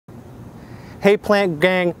Hey plant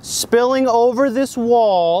gang, spilling over this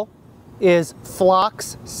wall is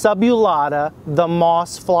Phlox subulata, the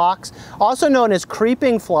moss phlox, also known as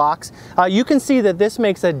creeping phlox. You can see that this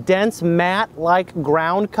makes a dense mat-like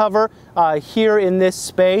ground cover here in this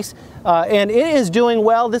space. And it is doing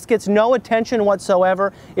well. This gets no attention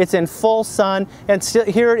whatsoever. It's in full sun, and still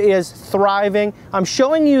here it is thriving. I'm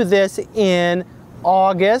showing you this in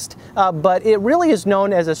August, but it really is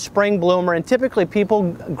known as a spring bloomer, and typically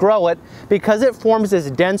people grow it because it forms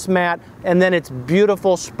this dense mat and then it's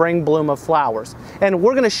beautiful spring bloom of flowers. And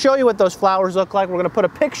we're going to show you what those flowers look like. We're going to put a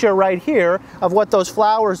picture right here of what those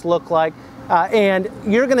flowers look like, and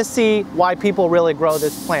you're going to see why people really grow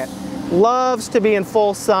this plant. Loves to be in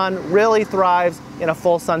full sun, really thrives in a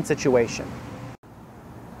full sun situation.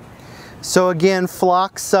 So again,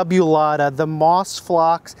 Phlox subulata, the moss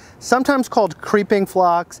phlox, sometimes called creeping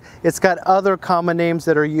phlox. It's got other common names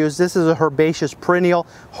that are used. This is a herbaceous perennial,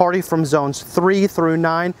 hardy from zones 3 through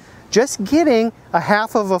 9. Just getting a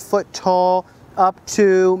half of a foot tall up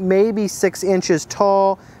to maybe 6 inches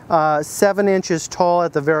tall, 7 inches tall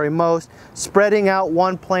at the very most, spreading out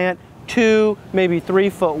one plant 2, maybe 3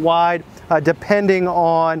 foot wide, depending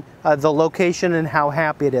on the location and how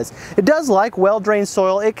happy it is. It does like well-drained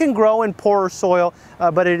soil. It can grow in poorer soil,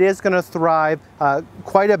 but it is going to thrive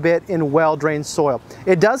quite a bit in well-drained soil.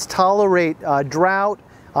 It does tolerate drought.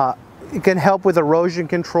 It can help with erosion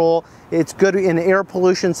control. It's good in air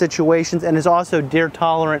pollution situations and is also deer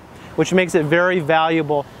tolerant, which makes it very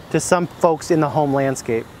valuable to some folks in the home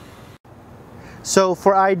landscape. So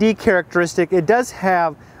for ID characteristic, it does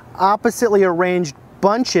have oppositely arranged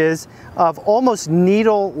bunches of almost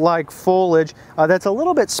needle-like foliage that's a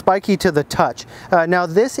little bit spiky to the touch. Now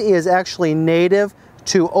this is actually native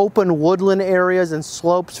to open woodland areas and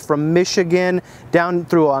slopes from Michigan down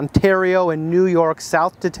through Ontario and New York,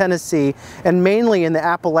 south to Tennessee, and mainly in the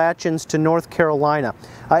Appalachians to North Carolina.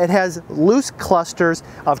 It has loose clusters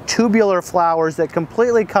of tubular flowers that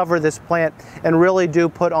completely cover this plant and really do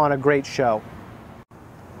put on a great show.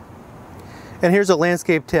 And here's a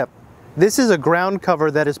landscape tip. This is a ground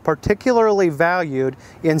cover that is particularly valued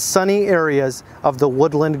in sunny areas of the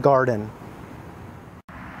woodland garden.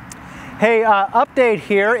 Hey, update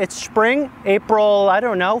here. It's spring, April, I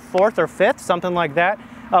don't know, 4th or 5th, something like that.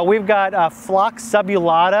 We've got Phlox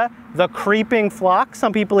subulata, the creeping phlox.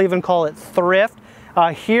 Some people even call it thrift.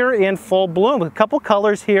 Here in full bloom. A couple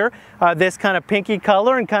colors here, this kind of pinky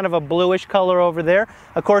color and kind of a bluish color over there.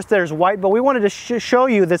 Of course there's white, but we wanted to show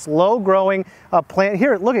you this low growing plant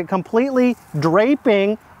here. Look, it completely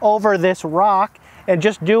draping over this rock and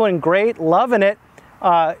just doing great, loving it.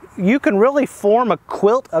 You can really form a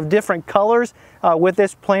quilt of different colors with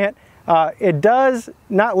this plant. It does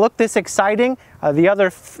not look this exciting. The other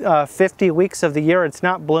 50 weeks of the year it's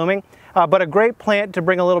not blooming, but a great plant to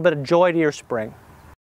bring a little bit of joy to your spring.